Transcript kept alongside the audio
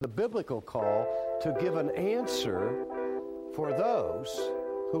The biblical call to give an answer for those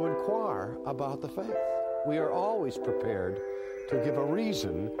who inquire about the faith. We are always prepared to give a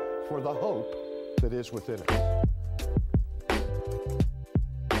reason for the hope that is within us.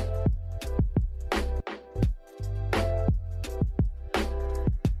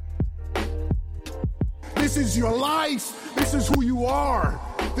 This is your life. This is who you are.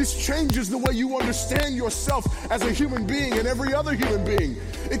 This changes the way you understand yourself as a human being and every other human being.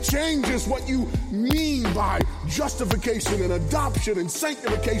 It changes what you mean by justification and adoption and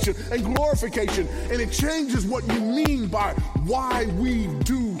sanctification and glorification. And it changes what you mean by why we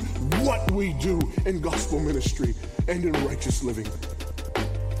do what we do in gospel ministry and in righteous living.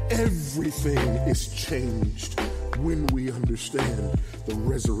 Everything is changed when we understand the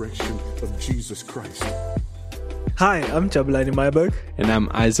resurrection of Jesus Christ. Hi, I'm Jabulani Myberg. And I'm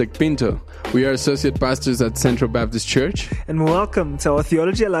Isaac Pinto. We are associate pastors at Central Baptist Church. And welcome to our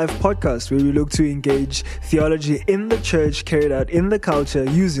Theology Alive podcast, where we look to engage theology in the church carried out in the culture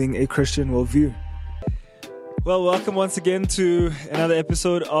using a Christian worldview. Well, welcome once again to another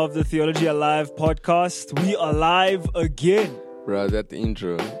episode of the Theology Alive podcast. We are live again. Bro, that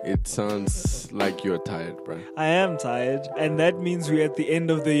intro, it sounds like you're tired, bro. I am tired, and that means we're at the end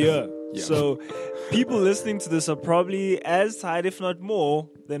of the year. Yeah. So people listening to this are probably as tired, if not more,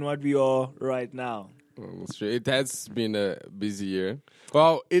 than what we are right now. It has been a busy year.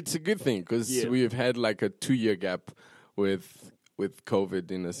 Well, it's a good thing because we've had like a 2-year gap with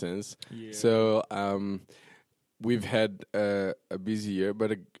COVID in a sense. Yeah. So we've had a busy year,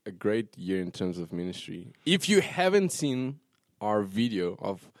 but a great year in terms of ministry. If you haven't seen our video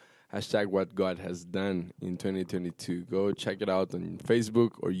of hashtag what God has done in 2022, go check it out on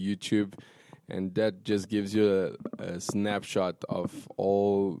Facebook or YouTube, and that just gives you a snapshot of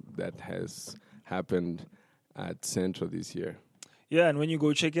all that has happened at Central this year. Yeah, and when you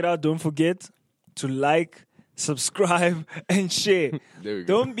go check it out, don't forget to like, subscribe, and share. There we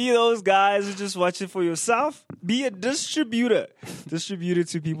go. Don't be those guys who just watch it for yourself. Be a distributor. Distribute it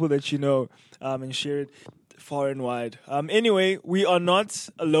to people that you know, and share it far and wide. Anyway, we are not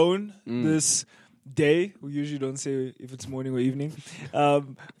alone this day. We usually don't say if it's morning or evening.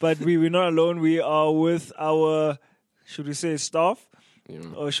 But we're not alone. We are with our, should we say staff? Yeah.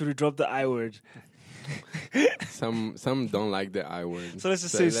 Or should we drop the I word? Some don't like the I word. So let's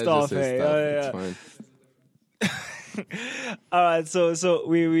just say staff. Hey. It's fine. All right, so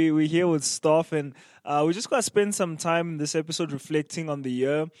we're here with staff, and we're just gonna spend some time in this episode reflecting on the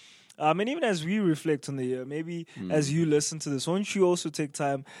year. And even as we reflect on the year, maybe as you listen to this, won't you also take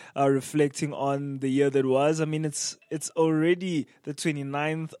time reflecting on the year that was? I mean, it's already the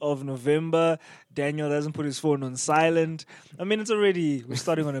 29th of November. Daniel doesn't put his phone on silent. I mean, we're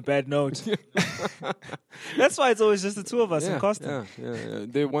starting on a bad note. That's why it's always just the two of us in Costa. Yeah.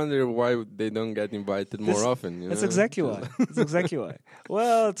 They wonder why they don't get invited more often. That's exactly why. That's exactly why.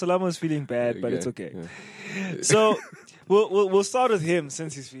 Well, Tolamo's feeling bad, but it's okay. Yeah. So we'll start with him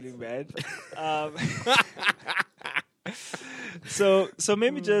since he's feeling bad. So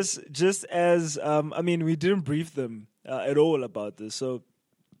maybe just as I mean, we didn't brief them at all about this. So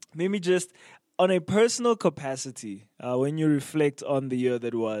maybe just on a personal capacity, when you reflect on the year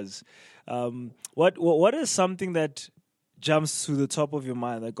that was, what is something that jumps to the top of your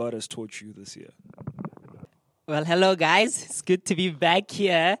mind that God has taught you this year? Well, hello guys. It's good to be back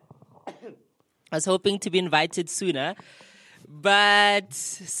here. I was hoping to be invited sooner, but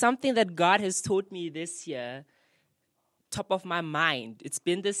something that God has taught me this year, top of my mind, it's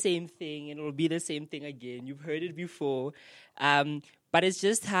been the same thing and it will be the same thing again. You've heard it before, but it's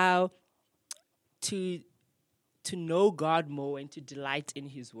just how to know God more and to delight in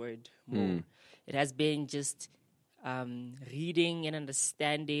His Word more. It has been just reading and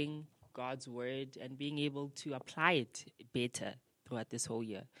understanding God's Word and being able to apply it better throughout this whole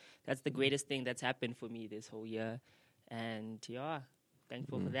year. That's the greatest thing that's happened for me this whole year. And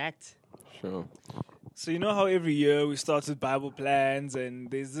thankful for that. Sure. So you know how every year we start with Bible plans and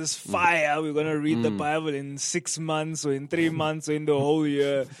there's this fire. We're going to read the Bible in 6 months or in 3 months or in the whole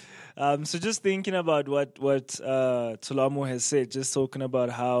year. So just thinking about what Tolamo has said, just talking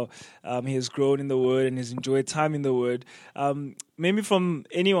about how he has grown in the Word and has enjoyed time in the Word. Maybe from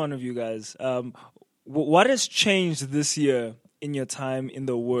any one of you guys, what has changed this year in your time in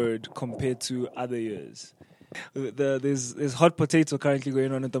the Word compared to other years? There's hot potato currently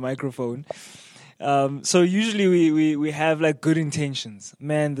going on at the microphone. So usually we have like good intentions.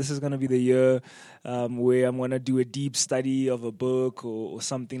 Man, this is going to be the year where I'm going to do a deep study of a book or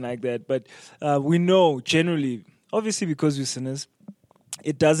something like that. But we know generally, obviously because we're sinners,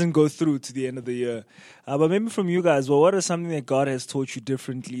 it doesn't go through to the end of the year. But maybe from you guys, well, what is something that God has taught you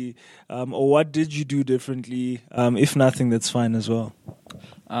differently, or what did you do differently? If nothing, that's fine as well.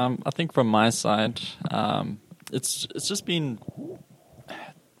 I think from my side, it's just been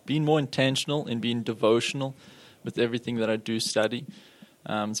more intentional and being devotional with everything that I do study.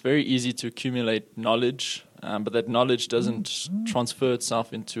 It's very easy to accumulate knowledge, but that knowledge doesn't transfer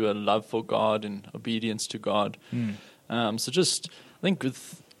itself into a love for God and obedience to God. So just, I think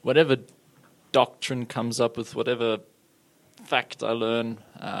with whatever doctrine comes up, with whatever fact I learn,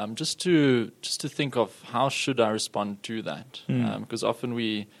 just to think of how should I respond to that, because often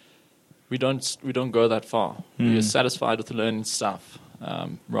we don't go that far. We are satisfied with learning stuff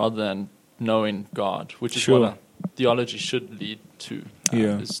rather than knowing God, which is what theology should lead to,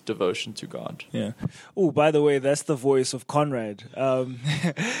 is devotion to God. Yeah. Oh, by the way, that's the voice of Conrad.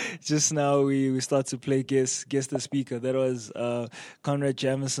 Just now we start to play guess the speaker. That was Conrad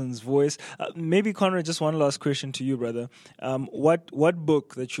Jamison's voice. Maybe Conrad, just one last question to you, brother. What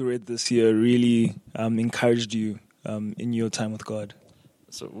book that you read this year really encouraged you in your time with God?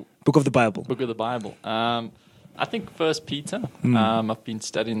 So, Book of the Bible. Book of the Bible. I think First Peter. I've been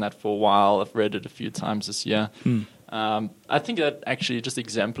studying that for a while. I've read it a few times this year. I think that actually just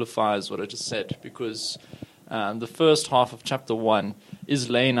exemplifies what I just said, because the first half of chapter 1 is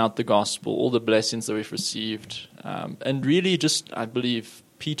laying out the gospel, all the blessings that we've received, and really just, I believe,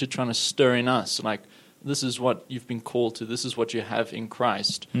 Peter trying to stir in us, like, this is what you've been called to, this is what you have in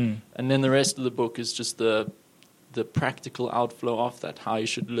Christ. And then the rest of the book is just the practical outflow of that, how you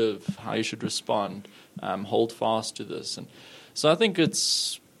should live, how you should respond, hold fast to this. And so I think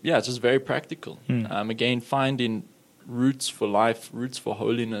it's just very practical. Again, finding roots for life, roots for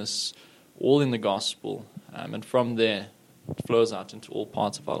holiness, all in the gospel. And from there, it flows out into all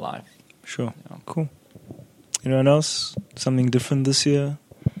parts of our life. Sure. Yeah. Cool. Anyone else? Something different this year?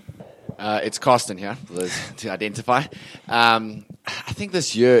 It's Carsten here, to identify. I think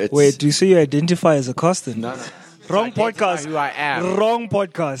this year it's... Wait, do you say you identify as a Carsten? No. Wrong podcast. Who I am. Wrong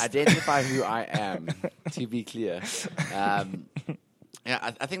podcast. Identify who I am, to be clear. I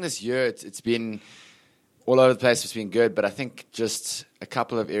think this year it's been all over the place. It's been good, but I think just a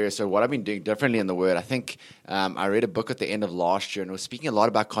couple of areas. So what I've been doing differently in the Word, I think I read a book at the end of last year, and it was speaking a lot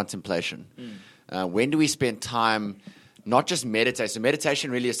about contemplation. When do we spend time not just meditate? So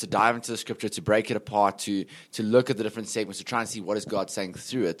meditation really is to dive into the Scripture, to break it apart, to look at the different segments, to try and see what is God saying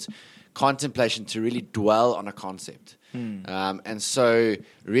through it. Contemplation, to really dwell on a concept. And so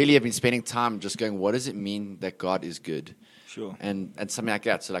really I've been spending time just going, what does it mean that God is good? Sure. And something like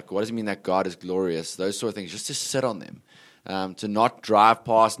that. So like, what does it mean that God is glorious? Those sort of things, just to sit on them. To not drive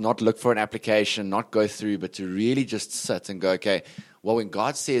past, not look for an application, not go through, but to really just sit and go, okay, well, when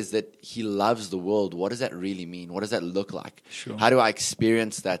God says that he loves the world, what does that really mean? What does that look like? Sure. How do I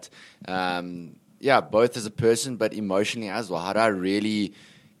experience that? Both as a person, but emotionally as well. How do I really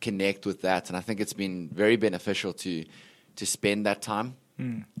connect with that? And I think it's been very beneficial to spend that time,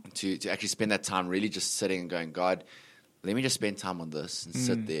 to actually spend that time really just sitting and going, God, let me just spend time on this and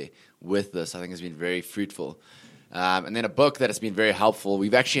sit there with this. I think it's been very fruitful. And then a book that has been very helpful.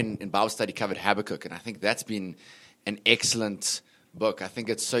 We've actually in Bible study covered Habakkuk, and I think that's been an excellent book. I think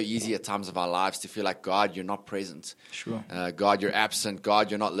it's so easy at times of our lives to feel like, God, you're not present. Sure. God, you're absent.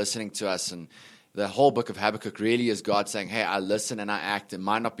 God, you're not listening to us. And the whole book of Habakkuk really is God saying, hey, I listen and I act. It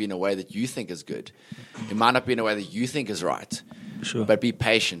might not be in a way that you think is good. It might not be in a way that you think is right. Sure. But be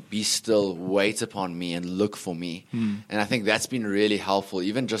patient, be still, wait upon me and look for me. And I think that's been really helpful,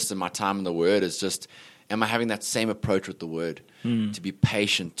 even just in my time in the Word, is just, am I having that same approach with the Word? To be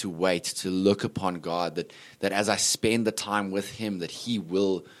patient, to wait, to look upon God, that as I spend the time with him, that he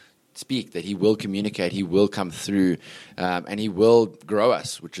will speak, that he will communicate, he will come through, and he will grow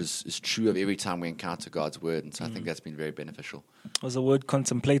us, which is true of every time we encounter God's Word. And so I think that's been very beneficial. Was the word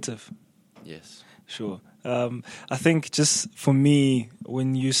contemplative? Yes. Sure. I think just for me,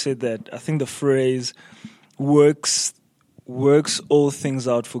 when you said that, I think the phrase works all things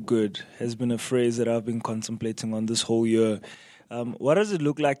out for good has been a phrase that I've been contemplating on this whole year. What does it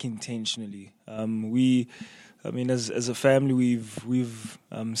look like intentionally? As a family, we've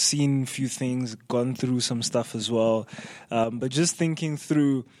seen a few things, gone through some stuff as well. But just thinking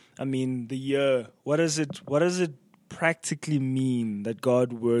through, the year, what does it practically mean that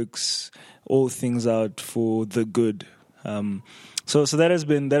God works all things out for the good? So that has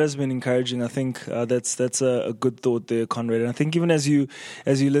been encouraging. I think that's a good thought there, Conrad. And I think even as you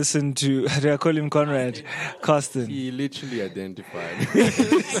listen to, I call him Conrad, Carsten. He literally identified.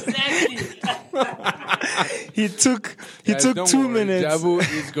 He He Guys, took don't 2 worry, minutes. Jabu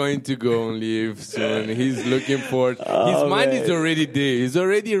is going to go on leave soon. He's looking forward. His Oh, mind man. is already there. He's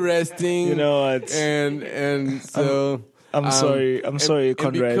already resting. You know what? And so I'm sorry. I'm sorry,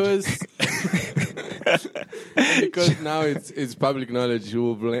 Conrad. And because now it's public knowledge, he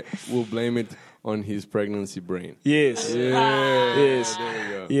will blame it on his pregnancy brain. Yes. Yes. There we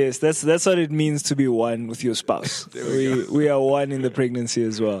go. Yes, that's what it means to be one with your spouse. We are one in the pregnancy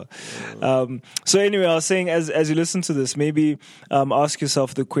as well. So anyway, I was saying, as you listen to this, maybe ask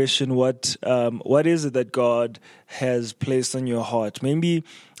yourself the question: what is it that God has placed on your heart? Maybe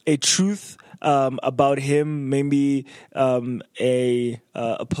a truth about Him, maybe a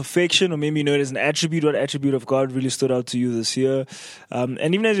perfection, or maybe you know it as an attribute. What attribute of God really stood out to you this year?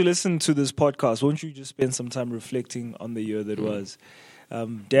 And even as you listen to this podcast, won't you just spend some time reflecting on the year that was?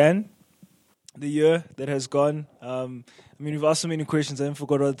 Dan, the year that has gone. I mean, we've asked so many questions. I even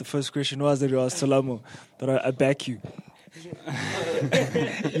forgot what the first question was that you asked Salamo, but I back you.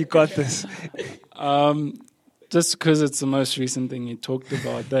 You got this. Just because it's the most recent thing he talked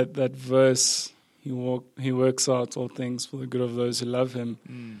about, that verse, he works out all things for the good of those who love him.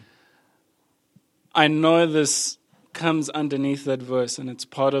 I know this comes underneath that verse and it's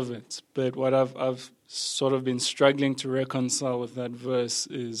part of it, but what I've sort of been struggling to reconcile with that verse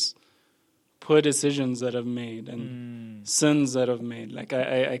is poor decisions that I've made and sins that I've made. Like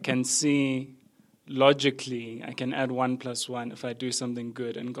I can see logically, I can add 1 + 1 if I do something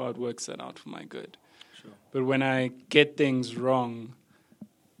good, and God works that out for my good. Sure. But when I get things wrong,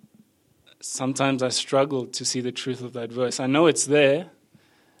 sometimes I struggle to see the truth of that verse. I know it's there,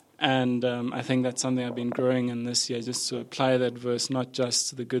 and I think that's something I've been growing in this year, just to apply that verse not just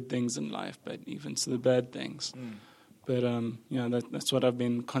to the good things in life, but even to the bad things. But that's what I've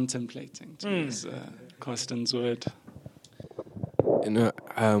been contemplating. To use Carsten's word.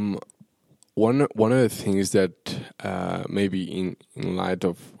 One of the things that maybe in light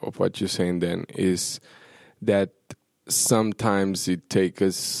of what you're saying then is that sometimes it takes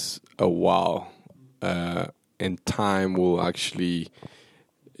us a while, and time will actually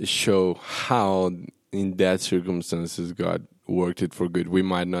show how in that circumstances God worked it for good. We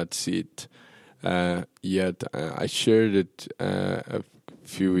might not see it yet. I shared it a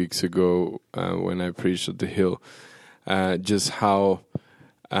few weeks ago when I preached at the Hill, just how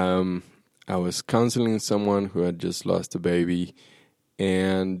I was counseling someone who had just lost a baby,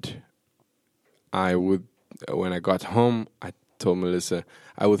 and when I got home, I told Melissa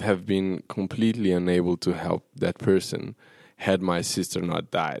I would have been completely unable to help that person had my sister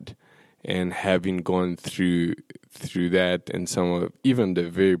not died, and having gone through that, and some of even the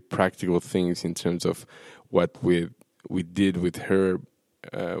very practical things in terms of what we did with her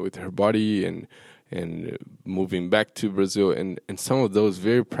body and moving back to Brazil, and some of those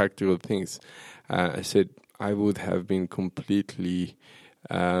very practical things, I said I would have been completely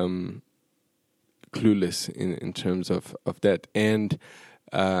clueless in terms of that. And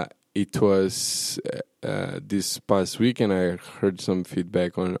it was this past weekend I heard some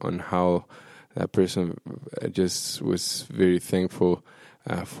feedback on how that person just was very thankful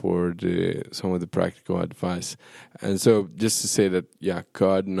for some of the practical advice. And so just to say that, yeah,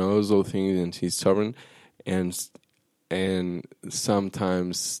 God knows all things and He's sovereign, and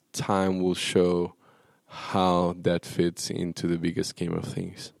sometimes time will show how that fits into the bigger scheme of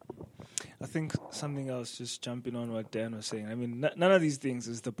things. I think something else, just jumping on what Dan was saying. I mean, none of these things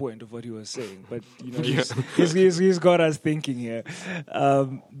is the point of what he was saying, but you know, he's got us thinking here.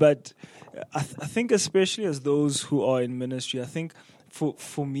 But I think, especially as those who are in ministry, I think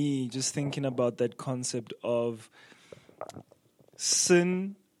for me, just thinking about that concept of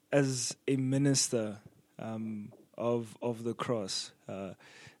sin as a minister of the cross,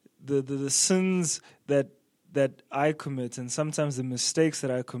 the sins that I commit, and sometimes the mistakes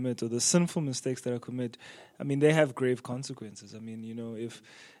that I commit, or the sinful mistakes that I commit, I mean, they have grave consequences. I mean, you know, if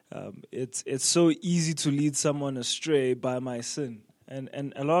it's so easy to lead someone astray by my sin.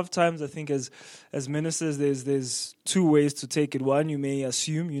 And a lot of times I think as ministers, there's two ways to take it. One, you may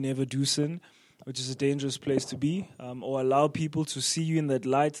assume you never do sin, which is a dangerous place to be, or allow people to see you in that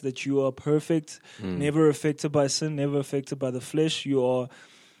light that you are perfect, never affected by sin, never affected by the flesh. You are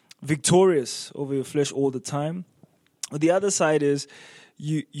victorious over your flesh all the time. The other side is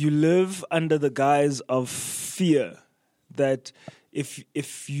you live under the guise of fear that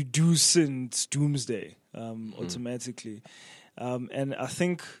if you do sin, it's doomsday automatically. And I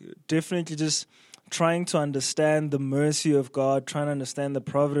think definitely just trying to understand the mercy of God, trying to understand the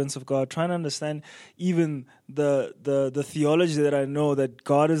providence of God, trying to understand even the theology that I know, that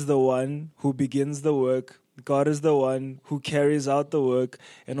God is the one who begins the work, God is the one who carries out the work,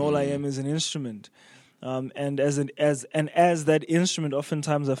 and all I am is an instrument. And as that instrument,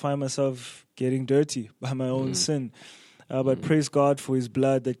 oftentimes I find myself getting dirty by my own sin. But praise God for His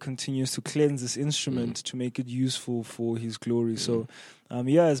blood that continues to cleanse this instrument to make it useful for His glory. So,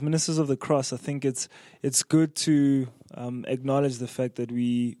 as ministers of the cross, I think it's good to acknowledge the fact that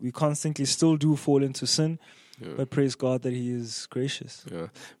we constantly still do fall into sin, but praise God that He is gracious. Yeah,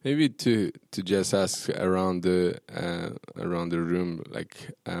 maybe to just ask around the room,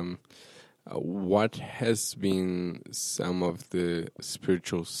 like, what has been some of the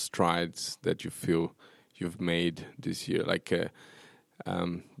spiritual strides that you feel you've made this year? Like,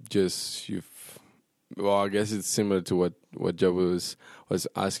 I guess it's similar to what Jabu was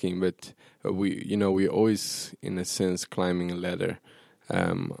asking, but we always, in a sense, climbing a ladder.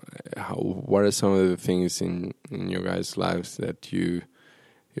 What are some of the things in your guys' lives that you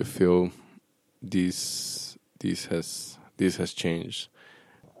feel this has changed?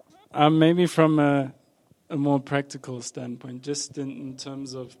 Maybe from a more practical standpoint, just in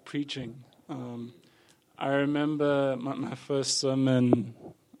terms of preaching. I remember my first sermon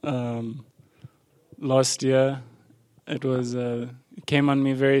last year. It came on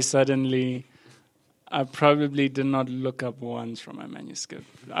me very suddenly. I probably did not look up once from my manuscript.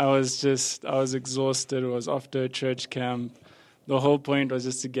 I was exhausted. It was after a church camp. The whole point was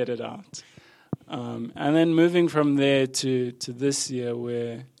just to get it out. And then moving from there to this year,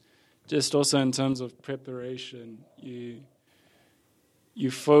 where just also in terms of preparation, you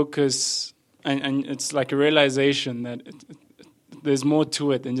focus, and it's like a realization that there's more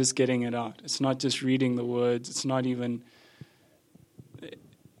to it than just getting it out. It's not just reading the words. It's not even,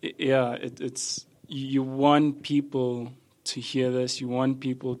 it's you want people to hear this. You want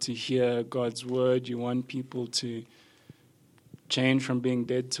people to hear God's word. You want people to change from being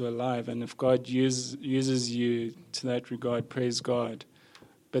dead to alive. And if God uses you to that regard, praise God.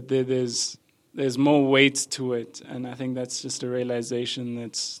 But there's more weight to it, and I think that's just a realization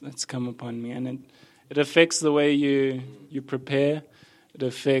that's come upon me, and it affects the way you prepare. It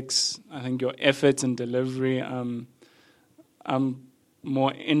affects, I think, your effort and delivery. I'm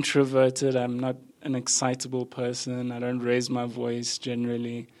more introverted. I'm not an excitable person. I don't raise my voice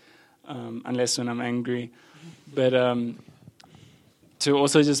generally, unless when I'm angry. But to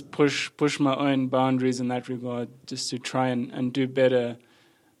also just push my own boundaries in that regard, just to try and do better.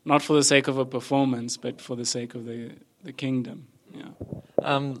 Not for the sake of a performance, but for the sake of the kingdom. Yeah.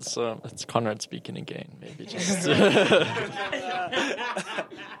 So it's Conrad speaking again. Maybe just the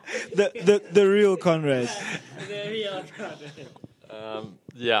real Conrad. The real Conrad.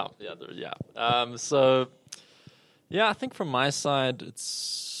 I think from my side,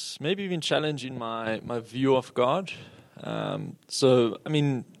 it's maybe even challenging my view of God. So I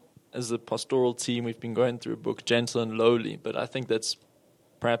mean, as a pastoral team, we've been going through a book, Gentle and Lowly, but I think that's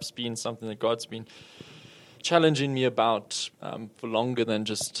perhaps been something that God's been challenging me about for longer than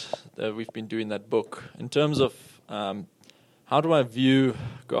just that we've been doing that book. In terms of how do I view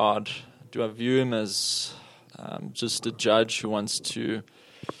God? Do I view Him as just a judge who wants to,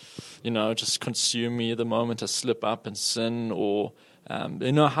 just consume me the moment I slip up and sin, or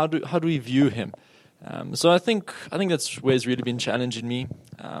how do we view Him? So I think that's where it's really been challenging me.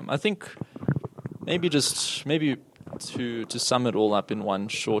 I think maybe to sum it all up in one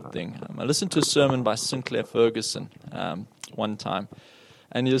short thing. I listened to a sermon by Sinclair Ferguson one time,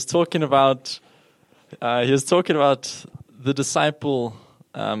 and he was talking about the disciple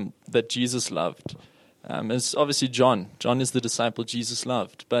that Jesus loved. It's obviously John. John is the disciple Jesus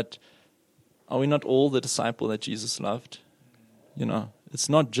loved, but are we not all the disciple that Jesus loved? It's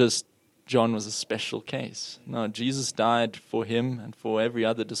not just John was a special case. No, Jesus died for him and for every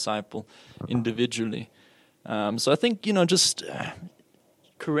other disciple individually. So I think, just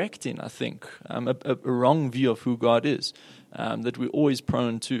correcting, I think, a wrong view of who God is, that we're always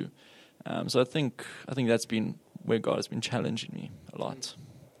prone to. So I think that's been where God has been challenging me a lot.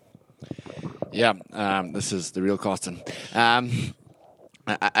 Yeah, this is the real Carsten. I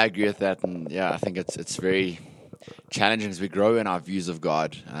agree with that, and I think it's very challenging as we grow in our views of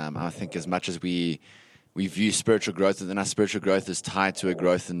God. I think as much as we view spiritual growth, and our spiritual growth is tied to a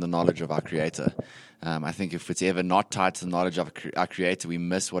growth in the knowledge of our Creator. I think if it's ever not tied to the knowledge of our Creator, we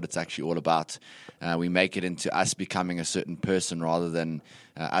miss what it's actually all about. We make it into us becoming a certain person rather than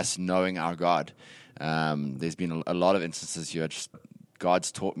us knowing our God. There's been a lot of instances here.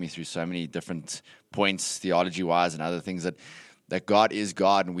 God's taught me through so many different points, theology-wise and other things, that God is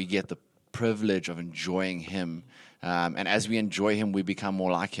God, and we get the privilege of enjoying Him. And as we enjoy Him, we become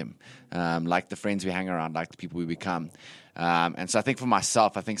more like Him, like the friends we hang around, like the people we become. And so I think for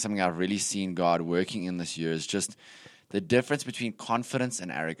myself, I think something I've really seen God working in this year is just the difference between confidence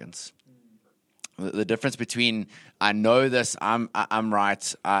and arrogance. The difference between I know this, I'm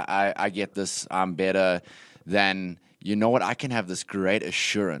right, I get this, I'm better, than, you know what, I can have this great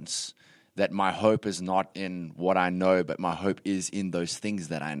assurance that my hope is not in what I know, but my hope is in those things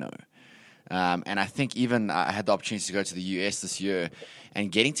that I know. And I think even I had the opportunity to go to the US this year,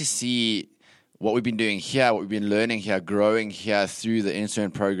 and getting to see what we've been doing here, what we've been learning here, growing here through the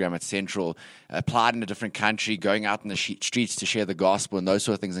intern program at Central, applied in a different country, going out in the streets to share the gospel and those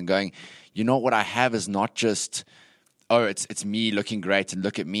sort of things, and going, you know, what I have is not just, oh, it's me looking great and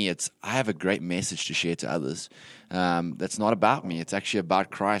look at me. It's, I have a great message to share to others. That's not about me. It's actually about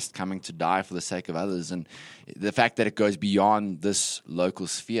Christ coming to die for the sake of others. And the fact that it goes beyond this local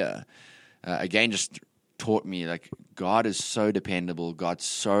sphere, again, just taught me, like, God is so dependable, God's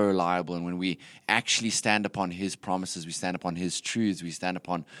so reliable, and when we actually stand upon His promises, we stand upon His truths, we stand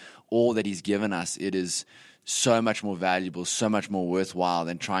upon all that He's given us, it is so much more valuable, so much more worthwhile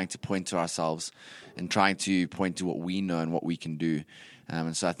than trying to point to ourselves and trying to point to what we know and what we can do.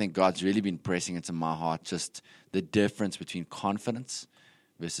 And so I think God's really been pressing into my heart just the difference between confidence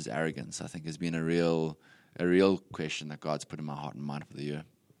versus arrogance. I think has been a real question that God's put in my heart and mind for the year.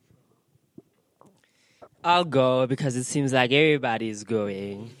 I'll go because it seems like everybody's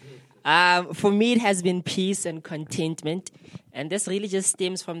going. For me, it has been peace and contentment. And this really just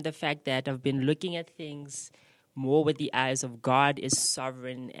stems from the fact that I've been looking at things more with the eyes of God is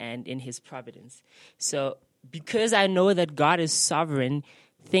sovereign and in His providence. So because I know that God is sovereign,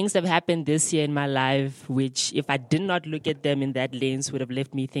 things have happened this year in my life, which if I did not look at them in that lens would have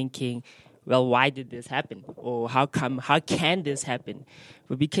left me thinking, well, why did this happen? Or how can this happen?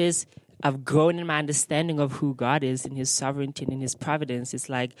 But because I've grown in my understanding of who God is in His sovereignty and in His providence. It's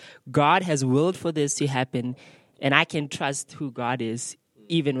like God has willed for this to happen, and I can trust who God is,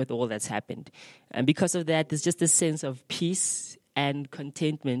 even with all that's happened. And because of that, there's just a sense of peace and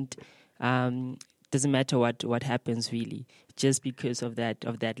contentment. Doesn't matter what happens, really, just because of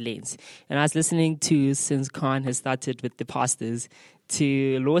that lens. And I was listening to, since Khan has started with the pastors,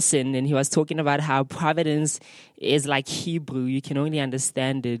 to Lawson, and he was talking about how providence is like Hebrew. You can only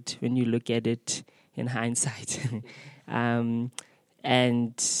understand it when you look at it in hindsight. And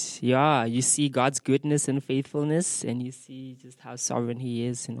yeah, you see God's goodness and faithfulness, and you see just how sovereign He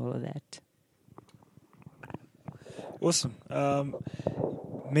is and all of that. Awesome.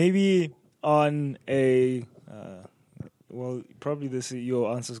 Maybe on a well, probably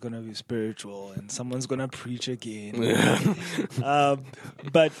your answer is going to be spiritual, and someone's going to preach again.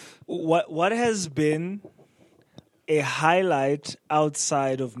 But what has been a highlight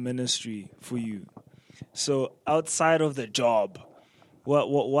outside of ministry for you? So outside of the job,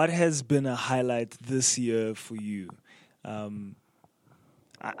 what has been a highlight this year for you? I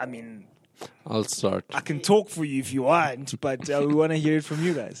mean, I'll start. I can talk for you if you want, but we want to hear it from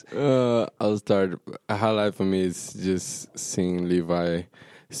you guys. I'll start. A highlight for me is just seeing Levi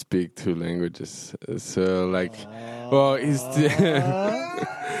speak 2 languages. So, like, well,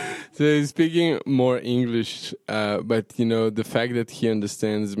 so he's speaking more English, but, you know, the fact that he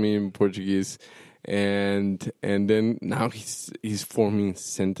understands me in Portuguese, and then now he's forming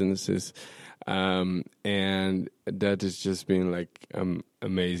sentences. And that has just been like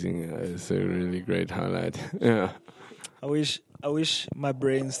amazing. It's a really great highlight. Yeah. I wish my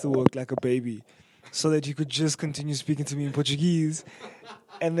brain still worked like a baby, so that you could just continue speaking to me in Portuguese,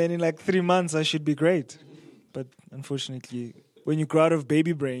 and then in like 3 months I should be great. But unfortunately, when you grow out of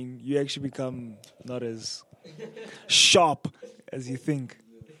baby brain, you actually become not as sharp as you think.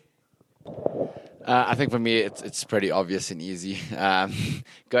 I think for me, it's pretty obvious and easy.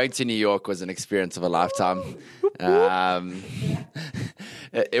 Going to New York was an experience of a lifetime.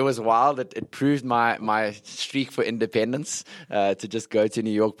 It was wild. It proved my streak for independence to just go to New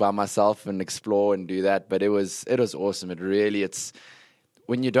York by myself and explore and do that. But it was awesome. It's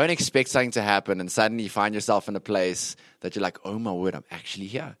when you don't expect something to happen and suddenly you find yourself in a place that you're like, oh my word, I'm actually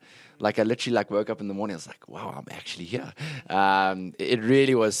here. Like I literally woke up in the morning, I was like, wow, I'm actually here. It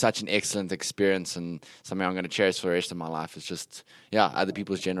really was such an excellent experience, and something I'm going to cherish for the rest of my life. It's just, other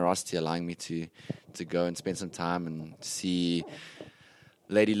people's generosity allowing me to go and spend some time and see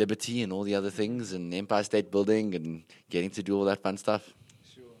Lady Liberty and all the other things, and Empire State Building, and getting to do all that fun stuff.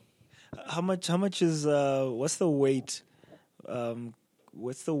 Sure. How much is what's the weight?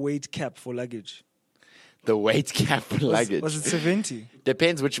 What's the weight cap for luggage? The weight cap for luggage. Was it 70?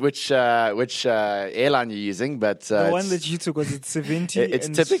 Depends which airline you're using, but the one that you took, was it 70? It's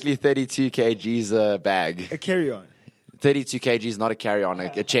typically 32 kgs a bag. A carry-on. 32 kgs, not a carry-on,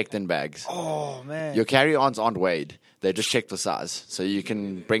 a checked-in bags. Oh man! Your carry-ons aren't weighed; they're just checked for size. So you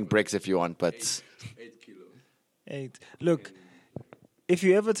can bring bricks if you want, but 8 kilos. 8. Look, if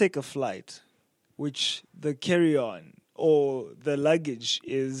you ever take a flight which the carry-on or the luggage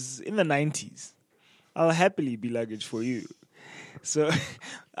is in the 90s, I'll happily be luggage for you. So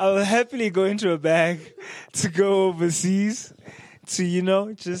I'll happily go into a bag to go overseas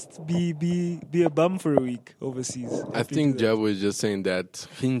to, just be a bum for a week overseas. I think Jab was just saying that,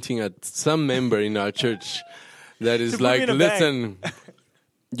 hinting at some member in our church that is To put me like, in a bag. listen,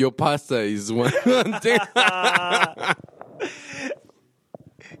 your pastor is one thing.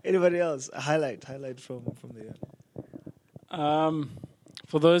 Anybody else? A highlight from the year.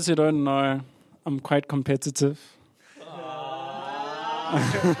 For those who don't know, I'm quite competitive.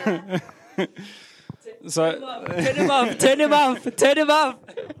 So Turn him off.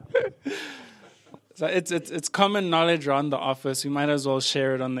 So it's common knowledge around the office. We might as well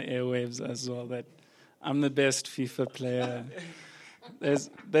share it on the airwaves as well, that I'm the best FIFA player.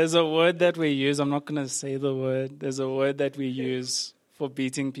 There's a word that we use. I'm not going to say the word. There's a word that we use for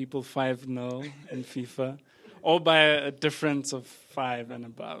beating people 5-0 in FIFA, or by a difference of 5 and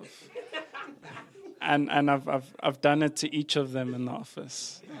above. And I've done it to each of them in the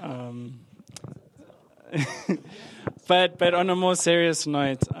office. But on a more serious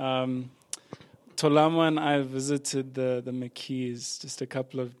note, Tolamo and I visited the McKees just a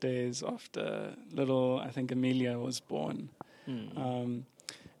couple of days after I think Amelia was born. And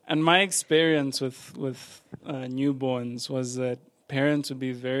my experience with newborns was that parents would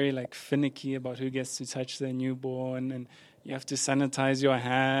be very finicky about who gets to touch their newborn, and you have to sanitize your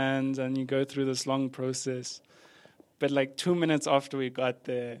hands, and you go through this long process. But 2 minutes after we got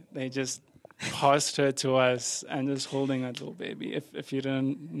there, they just passed her to us and just holding a little baby. If you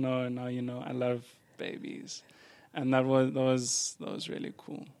didn't know, now you know. I love babies, and that was really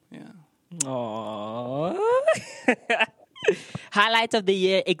cool. Yeah. Aww. Highlight of the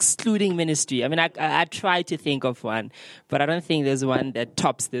year excluding ministry. I mean, I try to think of one, but I don't think there's one that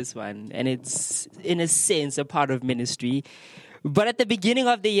tops this one. And it's, in a sense, a part of ministry. But at the beginning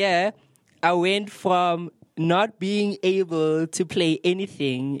of the year, I went from not being able to play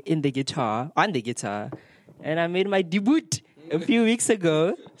anything on the guitar, and I made my debut a few weeks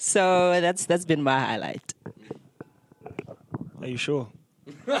ago. So that's been my highlight. Are you sure?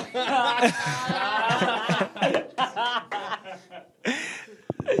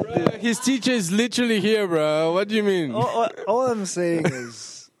 His teacher is literally here, bro. What do you mean? All I'm saying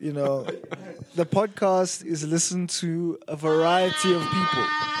is, the podcast is listened to a variety of people.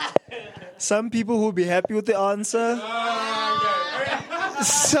 Some people will be happy with the answer.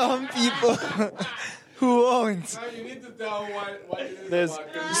 Some people who won't. You need to tell what it is. There's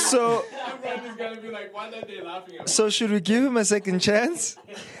so. Everyone is gonna be like, what are they laughing at? So should we give him a second chance?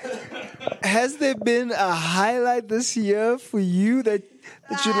 Has there been a highlight this year for you that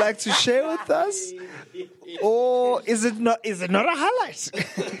you'd like to share with us? Or is it not a highlight?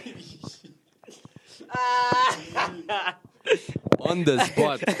 On the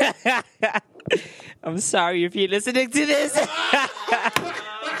spot. I'm sorry if you're listening to this.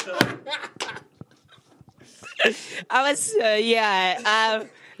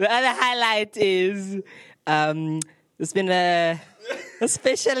 The other highlight is there's been a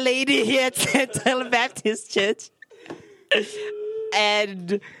special lady here at Central Baptist Church,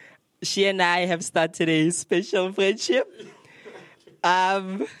 and she and I have started a special friendship.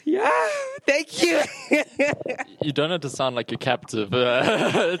 Thank you. You don't have to sound like you're captive.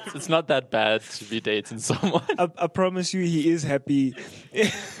 It's not that bad to be dating someone. I promise you, he is happy.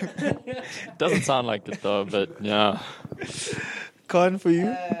 Doesn't sound like it though, but yeah. Con for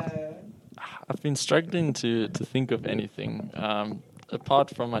you? I've been struggling to think of anything apart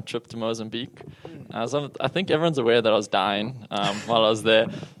from my trip to Mozambique. I think everyone's aware that I was dying while I was there,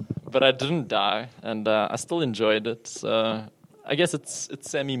 but I didn't die, and I still enjoyed it. So I guess it's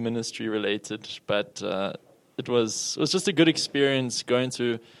semi-ministry related, but it was just a good experience going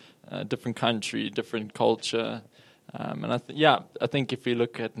to a different country, different culture. And I think if we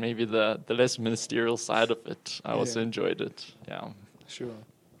look at maybe the less ministerial side of it, I also enjoyed it. Yeah.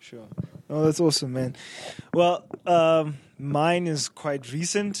 Sure. Oh, that's awesome, man. Well, mine is quite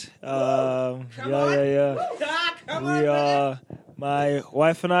recent. My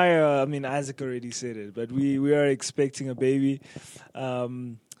wife and I, Isaac already said it, but we are expecting a baby.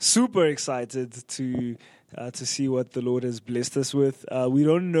 Super excited to see what the Lord has blessed us with. We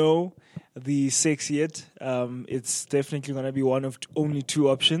don't know the sex yet. It's definitely going to be one of only two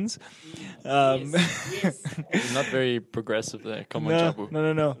options. Yes. Not very progressive there. Come on, Jabu.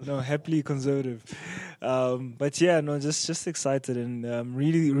 No. Happily conservative. But just excited and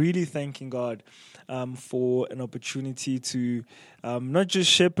really, really thanking God for an opportunity to not just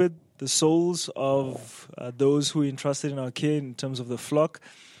shepherd the souls of those who are entrusted in our care in terms of the flock,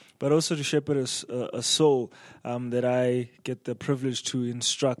 but also to shepherd a soul that I get the privilege to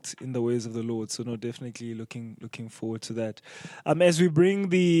instruct in the ways of the Lord. So, no, definitely looking forward to that. As we bring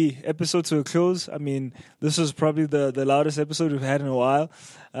the episode to a close, I mean, this was probably the loudest episode we've had in a while,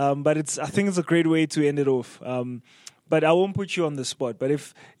 but I think it's a great way to end it off. But I won't put you on the spot. But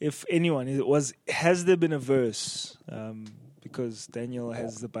if anyone has there been a verse? Because Daniel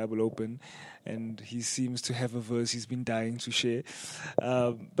has the Bible open, and he seems to have a verse he's been dying to share.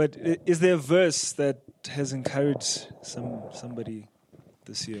 But is there a verse that has encouraged somebody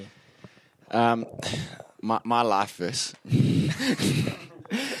this year? My life verse.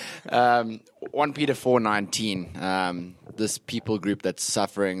 1 Peter 4:19. This people group that's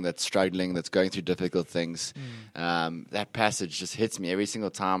suffering, that's struggling, that's going through difficult things. That passage just hits me every single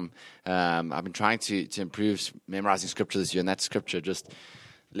time. I've been trying to improve memorizing scripture this year, and that scripture just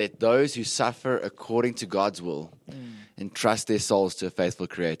let those who suffer according to God's will entrust their souls to a faithful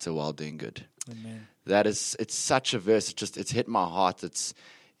Creator while doing good. Amen. It's such a verse. It's hit my heart.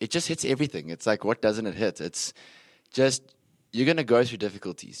 It just hits everything. It's like, what doesn't it hit? It's just, you're going to go through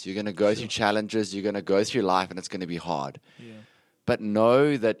difficulties. You're going to go through challenges. You're going to go through life, and it's going to be hard. Yeah. But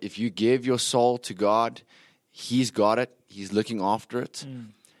know that if you give your soul to God, He's got it. He's looking after it.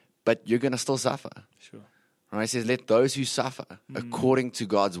 But you're going to still suffer. Sure. Right? It says, let those who suffer according to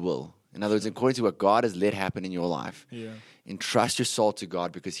God's will. In other words, according to what God has let happen in your life. Yeah. Entrust your soul to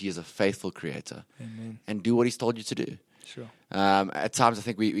God because He is a faithful Creator. Amen. And do what He's told you to do. Sure. At times, I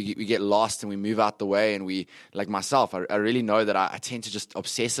think we get lost and we move out the way, and we, like myself, I really know that I tend to just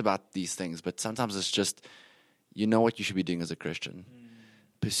obsess about these things. But sometimes it's just, you know what you should be doing as a Christian.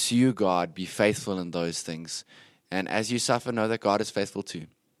 Pursue God, be faithful in those things. And as you suffer, know that God is faithful too,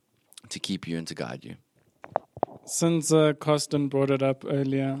 to keep you and to guide you. Since Costin brought it up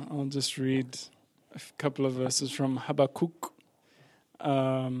earlier, I'll just read a couple of verses from Habakkuk,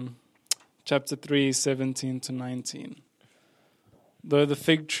 chapter 3, 17 to 19. Though the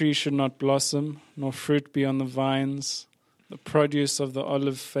fig tree should not blossom, nor fruit be on the vines, the produce of the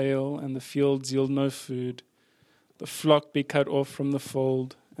olive fail, and the fields yield no food, the flock be cut off from the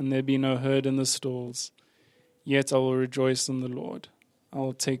fold, and there be no herd in the stalls, yet I will rejoice in the Lord. I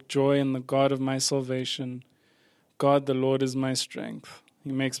will take joy in the God of my salvation. God the Lord is my strength.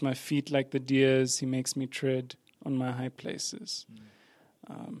 He makes my feet like the deer's. He makes me tread on my high places.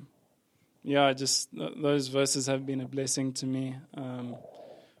 Those verses have been a blessing to me.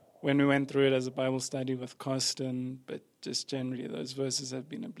 When we went through it as a Bible study with Costin, but just generally, those verses have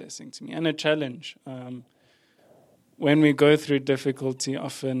been a blessing to me and a challenge. When we go through difficulty,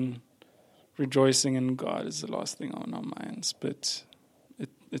 often rejoicing in God is the last thing on our minds. But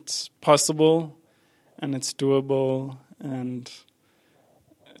it's possible, and it's doable, and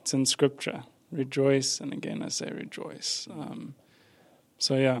it's in Scripture. Rejoice, and again I say rejoice.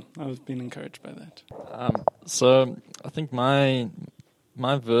 I've been encouraged by that. So I think my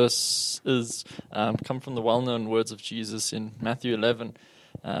verse is come from the well-known words of Jesus in Matthew 11,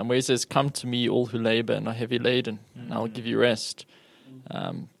 where He says, "Come to me, all who labor and are heavy laden, and I'll give you rest.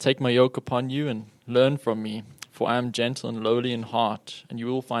 Take my yoke upon you and learn from me, for I am gentle and lowly in heart, and you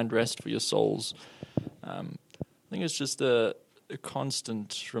will find rest for your souls." I think it's just a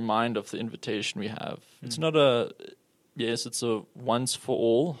constant reminder of the invitation we have. It's not it's a once for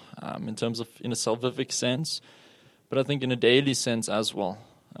all in terms of in a salvific sense, but I think in a daily sense as well.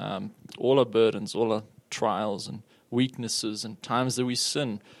 All our burdens, all our trials and weaknesses and times that we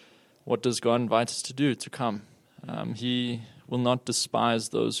sin, what does God invite us to do? To come. He will not despise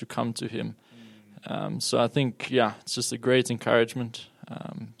those who come to Him. So I think, it's just a great encouragement.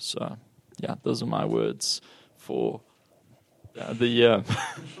 Those are my words for the year.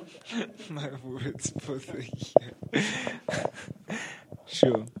 My words for the year.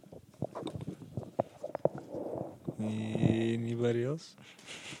 Sure. Anybody else?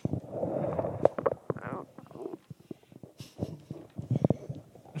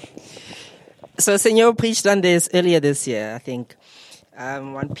 So Senor preached on this earlier this year, I think.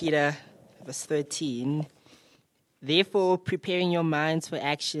 1 Peter verse 13. Therefore, preparing your minds for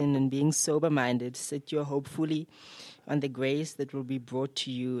action and being sober-minded, set your hope fully on the grace that will be brought to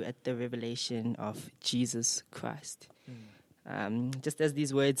you at the revelation of Jesus Christ. Just as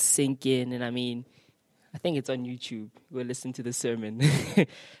these words sink in, and I think it's on YouTube. Go listen to the sermon.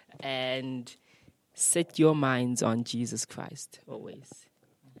 And set your minds on Jesus Christ always.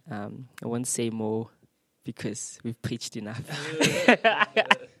 I won't say more because we've preached enough.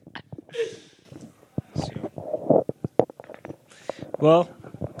 Well,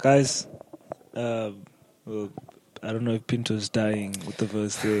 guys, I I don't know if Pinto's dying with the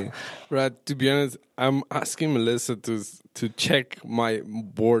verse there. Right, to be honest, I'm asking Melissa to check my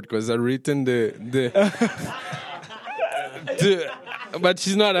board because I've written but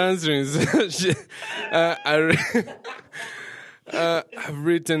she's not answering. So I've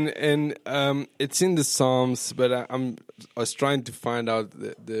written, and it's in the Psalms, but I was trying to find out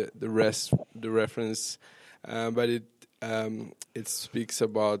the reference, but it speaks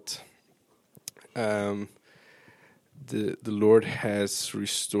about the Lord has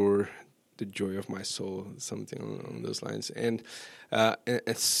restored the joy of my soul, something along those lines, and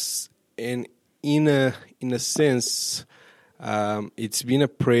in a sense. It's been a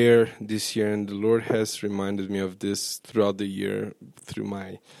prayer this year, and the Lord has reminded me of this throughout the year, through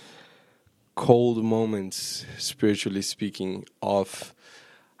my cold moments, spiritually speaking, of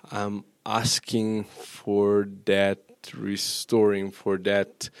asking for that restoring, for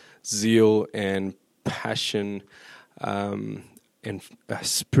that zeal and passion and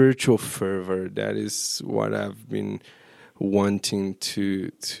spiritual fervor. That is what I've been wanting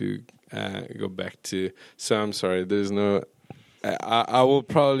to go back to. So I'm sorry, there's no... I will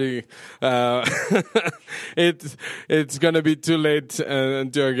probably it's gonna be too late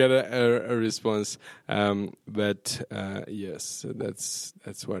until I get a response. But yes, that's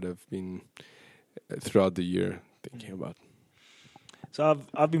what I've been throughout the year thinking about. So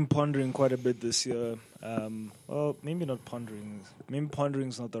I've been pondering quite a bit this year. Well, maybe not pondering. Maybe pondering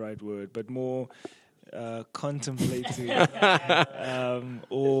is not the right word, but more contemplating,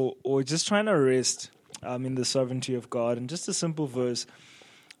 or just trying to rest. In the sovereignty of God, and just a simple verse: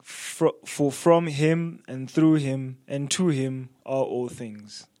 for from Him and through Him and to Him are all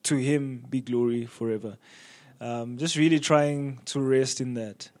things. To Him be glory forever. Just really trying to rest in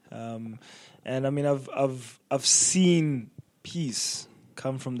that. And I mean, I've seen peace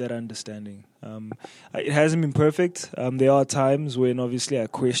come from that understanding. It hasn't been perfect. There are times when obviously I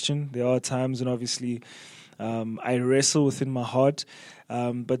question. There are times when obviously I wrestle within my heart.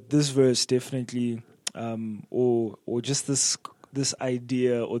 But this verse definitely. Or just this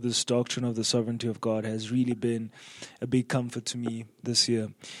idea or this doctrine of the sovereignty of God has really been a big comfort to me this year.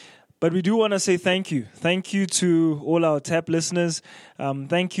 But we do want to say thank you. Thank you to all our TAP listeners.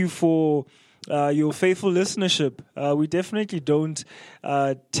 Thank you for your faithful listenership. We definitely don't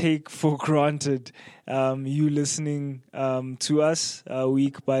take for granted you listening to us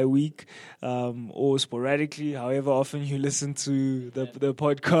week by week or sporadically, however often you listen to the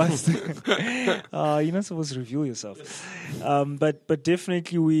podcast. You're not supposed to reveal yourself. But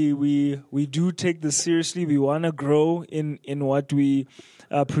definitely we do take this seriously. We want to grow in what we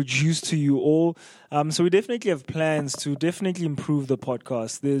produce to you all. So we definitely have plans to definitely improve the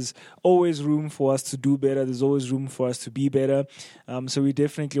podcast. There's always room for us to do better. There's always room for us to be better. So we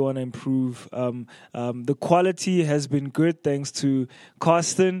definitely want to improve. The quality has been good thanks to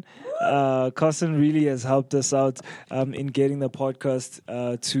Carsten. Carsten really has helped us out in getting the podcast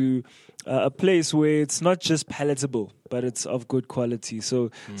to a place where it's not just palatable, but it's of good quality. So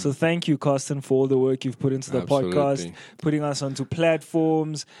thank you, Carsten, for all the work you've put into the podcast, putting us onto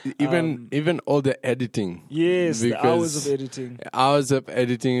platforms. Even all the editing. Yes, the hours of editing. Hours of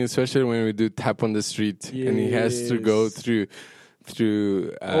editing, especially when we do Tap on the Street. Yes. And he has to go through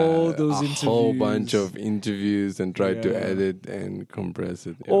all those interviews, whole bunch of interviews and try to edit and compress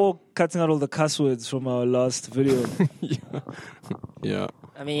it. Yeah. Or cutting out all the cuss words from our last video. Yeah.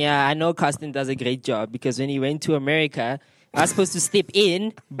 I mean, I know Carsten does a great job because when he went to America, I was supposed to step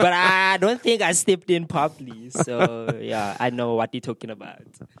in, but I don't think I stepped in properly. So, yeah, I know what you're talking about.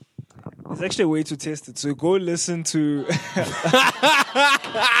 There's actually a way to test it. So go listen to...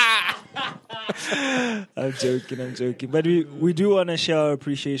 I'm joking. But we do want to share our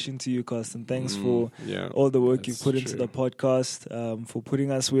appreciation to you, Carsten. Thanks for all the work you've put into the podcast, for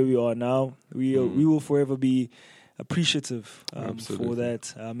putting us where we are now. We will forever be appreciative for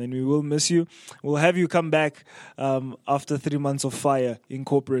that. And we will miss you. We'll have you come back after 3 months of fire in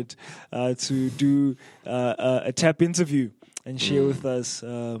corporate to do a tap interview and share with us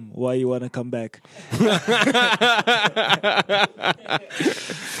why you want to come back.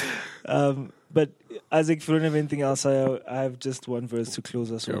 But Isaac, if you don't have anything else, I have just one verse to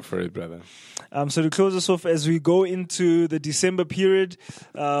close us off. Go for it, brother. So to close us off, as we go into the December period,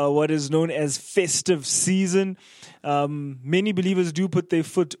 what is known as festive season, many believers do put their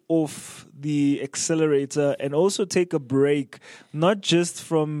foot off the accelerator and also take a break, not just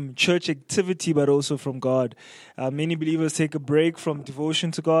from church activity, but also from God. Many believers take a break from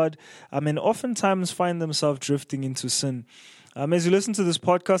devotion to God and oftentimes find themselves drifting into sin. As you listen to this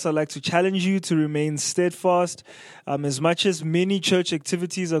podcast, I'd like to challenge you to remain steadfast. As much as many church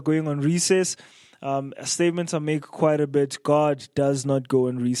activities are going on recess, a statement I make quite a bit: God does not go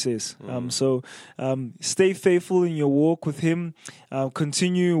on recess. So stay faithful in your walk with Him.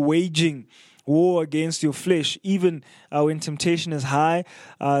 Continue waging war against your flesh, even when temptation is high,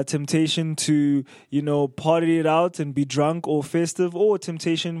 temptation to, party it out and be drunk or festive, or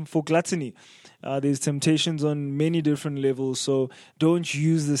temptation for gluttony. There's temptations on many different levels, so don't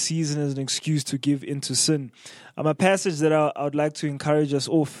use the season as an excuse to give into sin. A passage that I would like to encourage us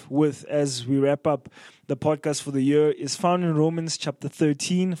off with as we wrap up the podcast for the year is found in Romans chapter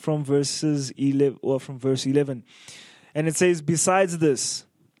 13 from verse 11. And it says, Besides this,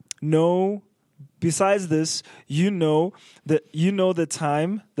 you know the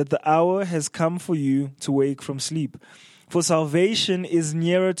time, that the hour has come for you to wake from sleep. For salvation is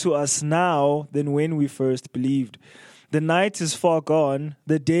nearer to us now than when we first believed. The night is far gone,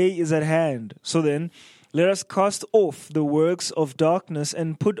 the day is at hand. So then, let us cast off the works of darkness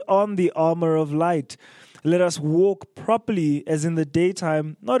and put on the armor of light. Let us walk properly as in the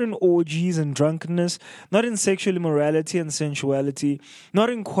daytime, not in orgies and drunkenness, not in sexual immorality and sensuality, not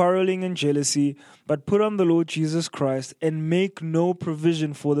in quarreling and jealousy, but put on the Lord Jesus Christ and make no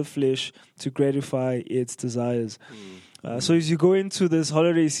provision for the flesh to gratify its desires. So as you go into this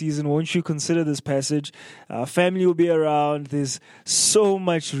holiday season, won't you consider this passage? Family will be around. There's so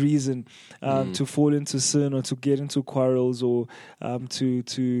much reason to fall into sin or to get into quarrels or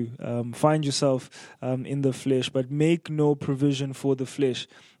to find yourself in the flesh. But make no provision for the flesh,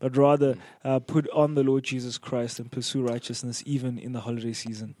 but rather put on the Lord Jesus Christ and pursue righteousness even in the holiday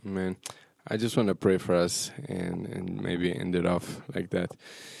season. Amen. I just want to pray for us and maybe end it off like that.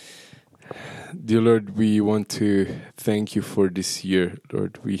 Dear Lord, we want to thank you for this year,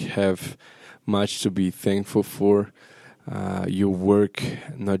 Lord. We have much to be thankful for. Your work,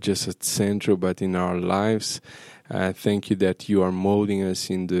 not just at Central, but in our lives. Thank you that you are molding us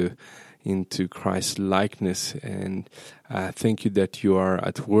into Christ's likeness. And thank you that you are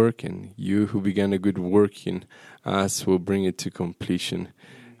at work, and you who began a good work in us will bring it to completion,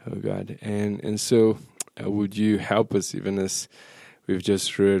 oh God. And so would you help us, even as we've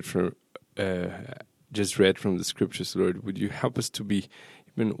just read from the scriptures, Lord? Would you help us to be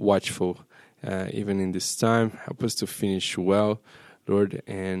even watchful, even in this time? Help us to finish well, Lord,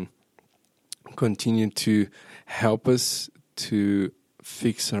 and continue to help us to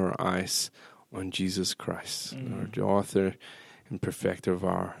fix our eyes on Jesus Christ, Lord, the author and perfecter of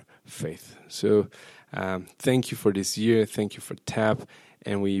our faith. So thank you for this year. Thank you for TAP.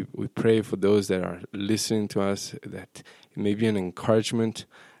 And we pray for those that are listening to us, that it may be an encouragement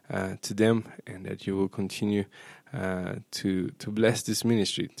to them, and that you will continue to bless this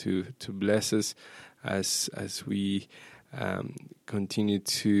ministry, to bless us as we continue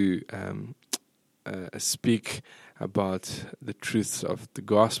to speak about the truths of the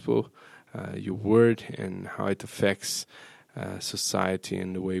gospel, your word, and how it affects society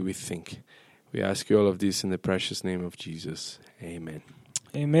and the way we think. We ask you all of this in the precious name of Jesus. Amen.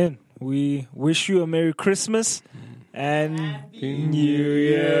 Amen. We wish you a Merry Christmas and Happy New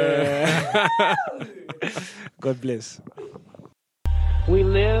Year. God bless. We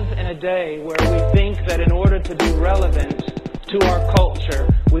live in a day where we think that in order to be relevant to our culture,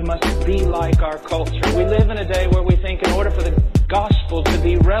 we must be like our culture. We live in a day where we think in order for the gospel to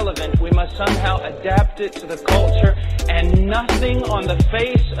be relevant, we must somehow adapt it to the culture, and nothing on the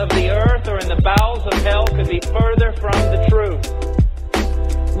face of the earth or in the bowels of hell could be further from the truth.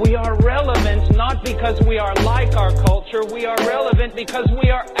 We are relevant not because we are like our culture. We are relevant because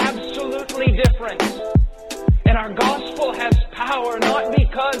we are absolutely different. And our gospel has power not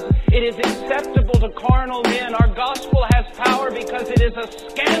because it is acceptable to carnal men. Our gospel has power because it is a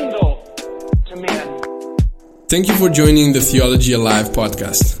scandal to men. Thank you for joining the Theology Alive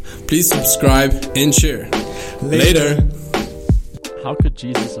podcast. Please subscribe and share. Later. How could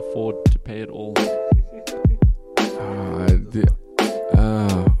Jesus afford to pay it all?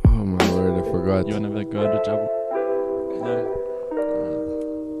 Oh my word, I forgot. You want to go to Jabba? No.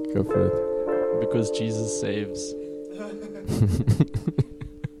 Go for it. Because Jesus saves.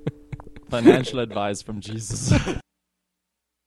 Financial advice from Jesus.